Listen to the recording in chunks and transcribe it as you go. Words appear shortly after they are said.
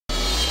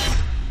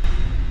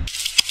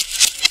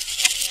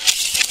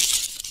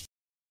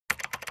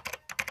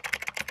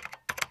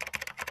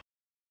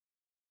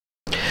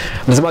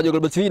Mtazamaji wa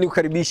Global TV,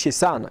 nikukaribishe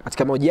sana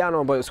katika mahojiano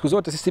ambayo siku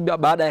zote sisi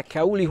baada ya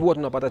kauli huwa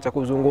tunapata cha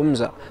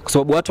kuzungumza, kwa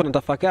sababu watu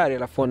wanatafakari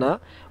alafu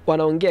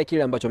wanaongea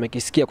kile ambacho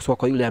wamekisikia kutoka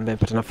kwa yule ambaye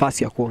amepata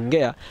nafasi ya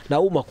kuongea na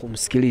umma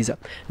kumsikiliza.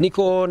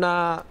 Niko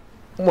na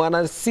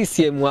mwana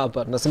CCM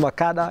hapa, tunasema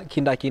Kada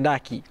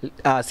kindakindaki,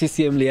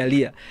 CCM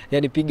lialia,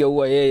 yani piga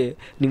huwa yeye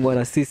ni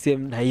mwana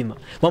CCM daima.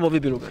 Mambo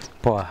vipi Robert?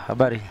 Poa,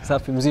 habari?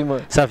 Safi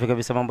mzima? Safi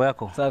kabisa, mambo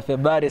yako? Safi,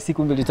 habari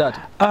siku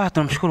 2-3?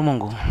 Tunamshukuru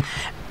Mungu.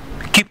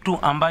 Kitu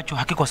ambacho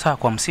hakiko sawa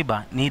kwa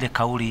msiba ni ile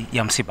kauli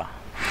ya msiba.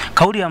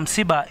 Kauli ya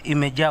msiba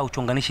imejaa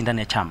uchonganishi ndani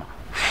ya chama.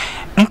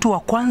 Mtu wa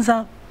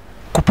kwanza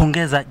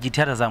kupongeza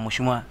jitihada za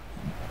Mheshimiwa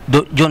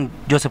John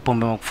Joseph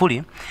Pombe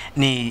Magufuli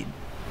ni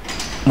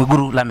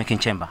Mwigulu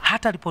Nchemba.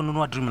 Hata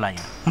aliponunua Dreamline,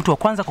 mtu wa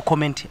kwanza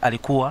kucomment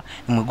alikuwa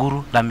ni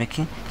Mwigulu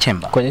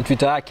Nchemba. Kwenye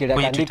Twitter yake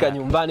akaandika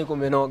nyumbani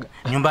kumenoga.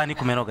 Nyumbani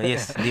kumenoga,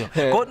 yes, ndio.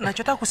 Kwa hiyo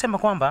ninachotaka kusema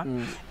kwamba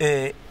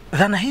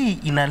dhana hii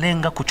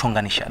inalenga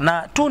kuchonganisha.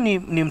 Na tu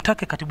ni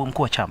mtake katibu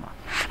mkuu wa chama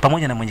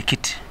pamoja na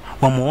mwenyekiti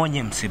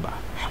wamuonye msiba.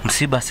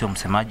 Msiba sio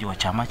msemaji wa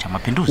Chama cha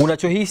Mapinduzi.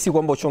 Unachohisi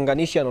kwamba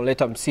uchonganishi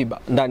analeta msiba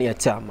ndani ya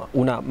chama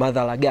una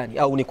madhara gani,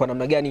 au ni kwa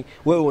namna gani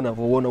wewe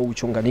unavyoona huu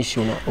uchonganishi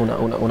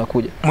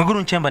unakuja? Mwigulu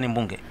Nchemba ni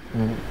mbunge.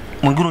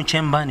 Mwigulu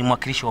Nchemba ni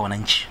mwakilishi wa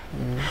wananchi.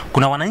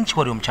 Kuna wananchi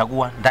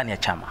waliomchagua ndani ya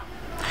chama.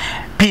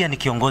 Pia ni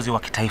kiongozi wa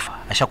kitaifa,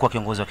 ashakuwa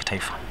kiongozi wa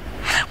kitaifa.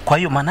 Kwa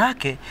hiyo maana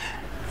yake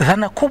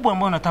dhana kubwa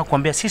ambayo nataka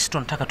kuambia, sisi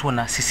tunataka tuwe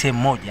na CCM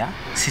moja,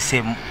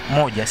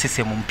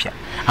 CCM mpya,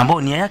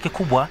 ambao nia yake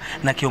kubwa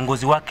na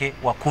kiongozi wake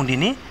wa kundi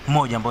ni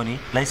mmoja, ambao ni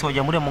Rais wa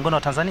Jamhuri ya Muungano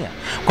wa Tanzania.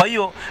 Kwa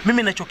hiyo mimi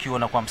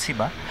ninachokiona kwa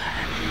msiba,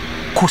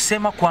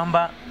 kusema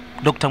kwamba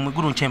Dr.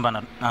 Mwigulu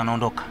Nchemba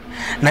anaondoka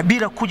na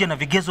bila kuja na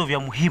vigezo vya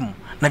muhimu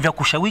na vya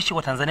kushawishi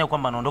wa Tanzania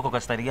kwamba anaondoka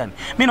kwa stari gani,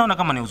 mimi naona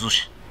kama ni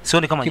uzushi.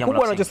 Sioni kama jambo la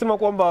kikubwa. Anachosema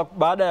kwamba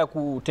baada ya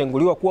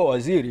kutenguliwa kuwa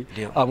waziri,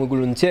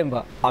 Mwigulu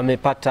Nchemba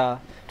amepata,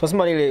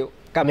 tunasema ile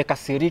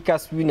amekasirika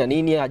sijui na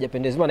nini,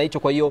 hajapendezwa na hicho,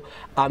 kwa hiyo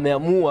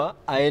ameamua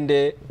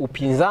aende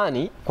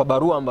upinzani kwa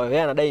barua ambayo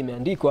yeye anadai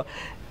imeandikwa,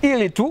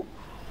 ili tu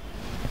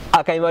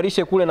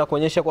akaimarishe kule na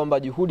kuonyesha kwamba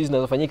juhudi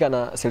zinazofanyika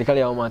na serikali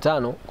ya awamu ya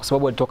 5, kwa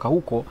sababu alitoka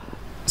huko,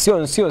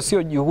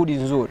 sio juhudi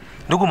nzuri.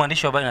 Ndugu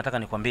mwandishi wa habari, nataka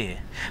nikwambie,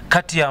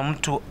 kati ya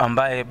mtu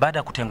ambaye baada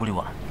ya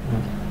kutenguliwa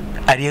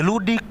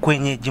aliyerudi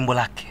kwenye jimbo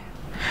lake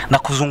na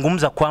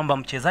kuzungumza kwamba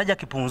mchezaji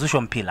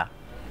akipumzishwa mpira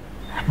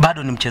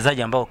bado ni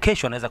mchezaji ambao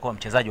kesho anaweza kuwa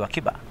mchezaji wa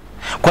akiba.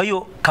 Kwa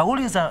hiyo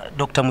kauli za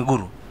Dr.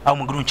 Mwigulu au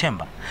Mwigulu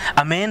Nchemba,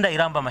 ameenda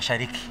Iramba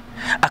Mashariki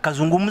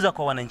akazungumza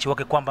kwa wananchi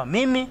wake kwamba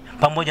mimi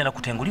pamoja na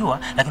kutenguliwa,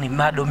 lakini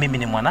bado mimi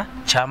ni mwana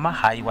chama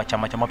hai wa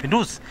Chama cha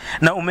Mapinduzi,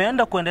 na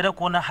umeenda kuendelea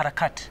kuona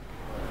harakati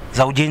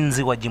za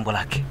ujenzi wa jimbo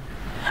lake.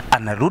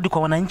 Anarudi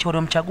kwa wananchi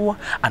waliomchagua,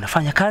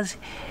 anafanya kazi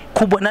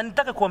kubwa. Na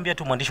nitaka kuambia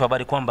tu mwandishi wa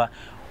habari kwamba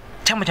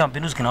Chama cha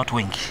Mapinduzi kina watu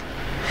wengi.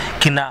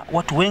 Kina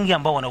watu wengi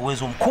ambao wana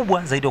uwezo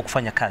mkubwa zaidi wa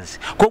kufanya kazi.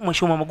 Kwa hiyo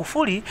Mheshimiwa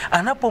Magufuli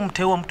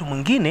anapomteua mtu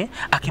mwingine,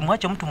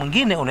 akimwacha mtu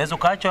mwingine, unaweza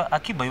kaacha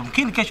akiba.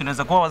 Yumkini kesho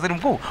unaweza kuwa waziri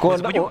mkuu. Kwa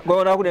hiyo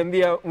nataka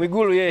kuniambia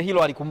Mwigulu yeye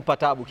hilo alikumpa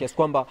tabu kiasi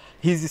kwamba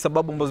hizi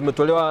sababu ambazo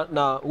zimetolewa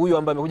na huyu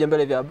ambaye amekuja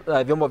mbele vya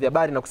vyombo vya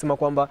habari na kusema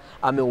kwamba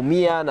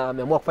ameumia na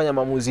ameamua kufanya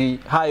maamuzi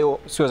hayo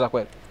sio za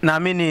kweli.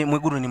 Naamini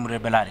Mwigulu ni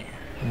mreberali.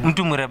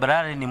 Mtu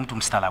mreberali ni mtu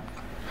mstaarabu.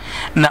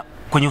 Na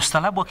kwenye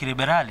ustaarabu wa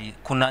kireberali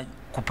kuna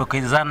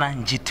kupokezana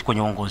njiti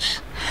kwenye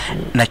uongozi.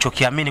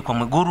 Nachokiamini kwa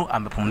Mwigulu,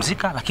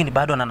 amepumzika lakini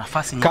bado ana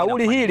nafasi nyingi.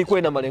 Kauli hii ilikuwa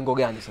ina malengo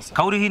gani sasa?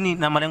 Kauli hii ni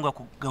na malengo ya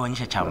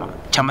kugawanyisha chama.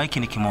 Chama hiki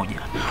ni kimoja.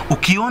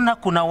 Ukiona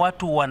kuna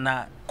watu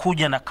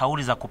wanakuja na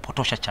kauli za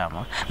kupotosha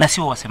chama na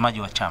sio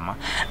wasemaji wa chama,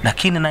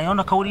 lakini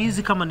naiona kauli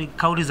hizi kama ni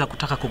kauli za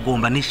kutaka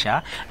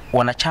kugombanisha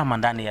wanachama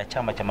ndani ya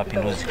Chama cha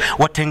Mapinduzi.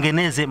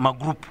 Watengeneze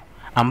magrupu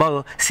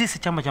ambayo sisi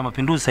Chama cha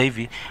Mapinduzi sasa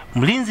hivi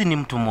mlinzi ni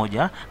mtu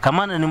mmoja,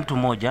 kamanda ni mtu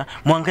mmoja,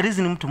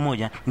 mwangalizi ni mtu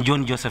mmoja, ni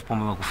John Joseph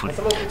Pombe Magufuli.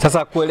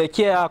 Sasa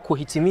kuelekea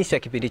kuhitimisha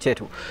kipindi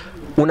chetu,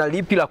 una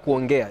lipi la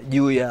kuongea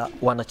juu ya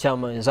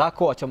wanachama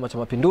wenzako wa Chama cha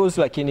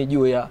Mapinduzi, lakini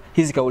juu ya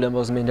hizi kauli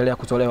ambazo zimeendelea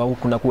kutolewa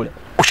huku na kule?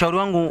 Ushauri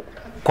wangu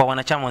kwa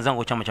wanachama wenzangu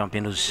wa Chama cha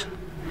Mapinduzi,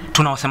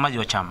 tuna wasemaji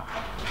wa chama,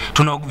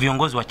 tuna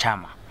viongozi wa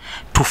chama,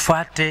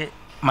 tufate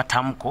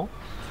matamko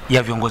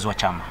ya viongozi wa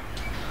chama.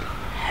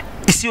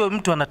 Isiwe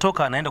mtu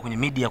anatoka anaenda kwenye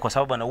media kwa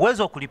sababu ana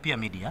uwezo wa kulipia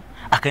media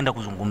akaenda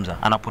kuzungumza,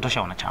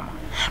 anapotosha wanachama.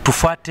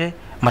 Tufuate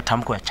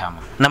matamko ya chama.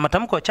 Na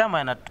matamko ya chama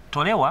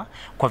yanatolewa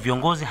kwa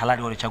viongozi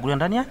halali waliochaguliwa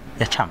ndani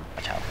ya chama.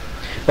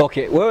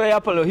 Okay, wewe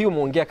hapa leo hii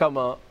umeongea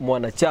kama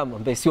mwanachama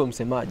ambaye sio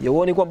msemaji.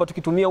 Uone kwamba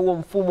tukitumia huo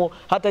mfumo,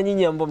 hata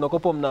nyinyi ambao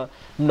mnakopo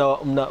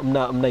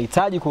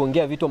mnahitaji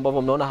kuongea vitu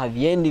ambavyo mnaona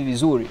haviendi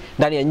vizuri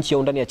ndani ya nchi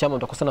au ndani ya chama,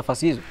 mtakosa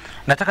nafasi hizo?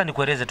 Nataka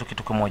nikueleze tu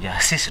kitu kimoja.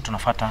 Sisi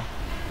tunafuata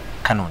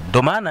kanuni.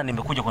 Ndio maana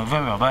nimekuja kwa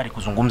vyombo vya habari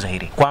kuzungumza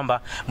hili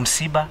kwamba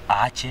msiba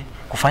aache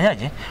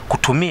kufanyaje,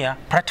 kutumia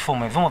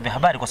platform ya vyombo vya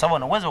habari, kwa sababu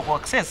ana uwezo wa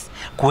kuaccess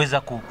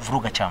kuweza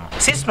kuvuruga chama.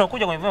 Sisi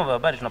tunakuja kwa vyombo vya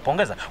habari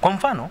tunapongeza. Kwa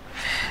mfano,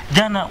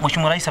 jana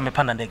Mheshimiwa Rais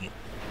amepanda ndege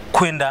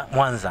kwenda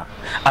Mwanza.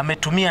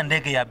 Ametumia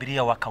ndege ya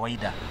abiria wa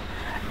kawaida.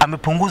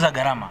 Amepunguza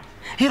gharama.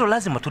 Hilo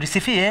lazima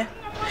tulisifie.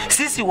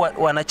 Sisi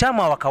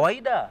wanachama wa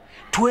kawaida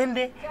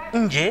tuende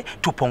nje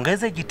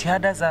tupongeze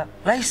jitihada za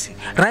rais.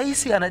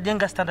 Rais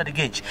anajenga standard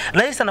gauge.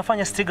 Rais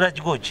anafanya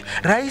stretch gauge.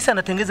 Rais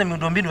anatengeza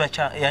miundombinu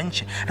ya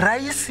nchi.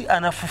 Rais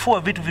anafufua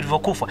vitu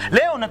vilivyokufa.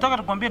 Leo nataka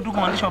tukwambie ndugu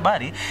mwandishi wa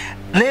habari,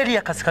 reli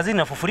ya kaskazini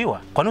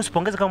inafufuliwa. Kwa nini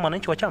usipongeze kama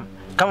mwananchi wa chama?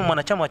 Kama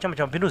mwanachama wa Chama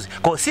cha Mapinduzi.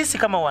 Kwa sisi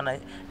kama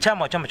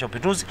wanachama wa Chama cha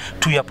Mapinduzi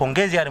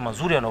tuyapongeze yale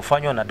mazuri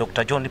yanayofanywa na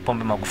Dr. John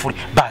Pombe Magufuli.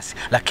 Basi,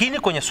 lakini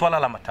kwenye swala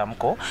la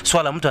matamko,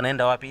 swala mtu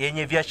anaenda wapi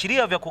yenye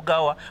viashiria vya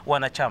kugawa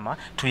wanachama,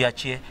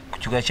 tuachie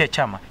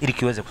chama ili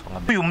kiweze kusonga.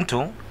 Huyu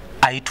mtu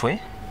aitwe,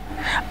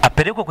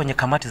 apelekwe kwenye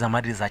kamati za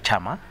maadili za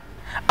chama,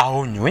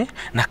 aonywe,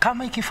 na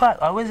kama ikifaa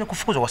aweze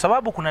kufukuzwa, kwa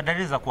sababu kuna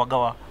dalili za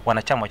kuwagawa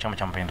wanachama wa Chama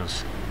cha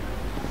Mapinduzi.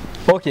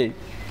 Okay.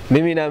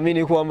 Mimi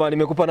naamini kwamba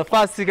nimekupa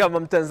nafasi kama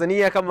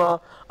Mtanzania, kama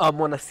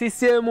mwana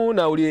CCM,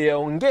 na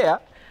uliyeongea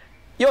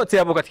yote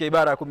hapo katika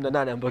ibara ya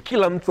 18 ambayo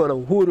kila mtu ana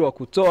uhuru wa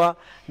kutoa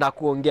na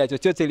kuongea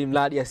chochote ili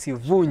mradi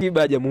asivunje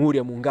katiba ya Jamhuri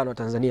ya Muungano wa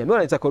Tanzania. Mimi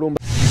naitwa Korumba.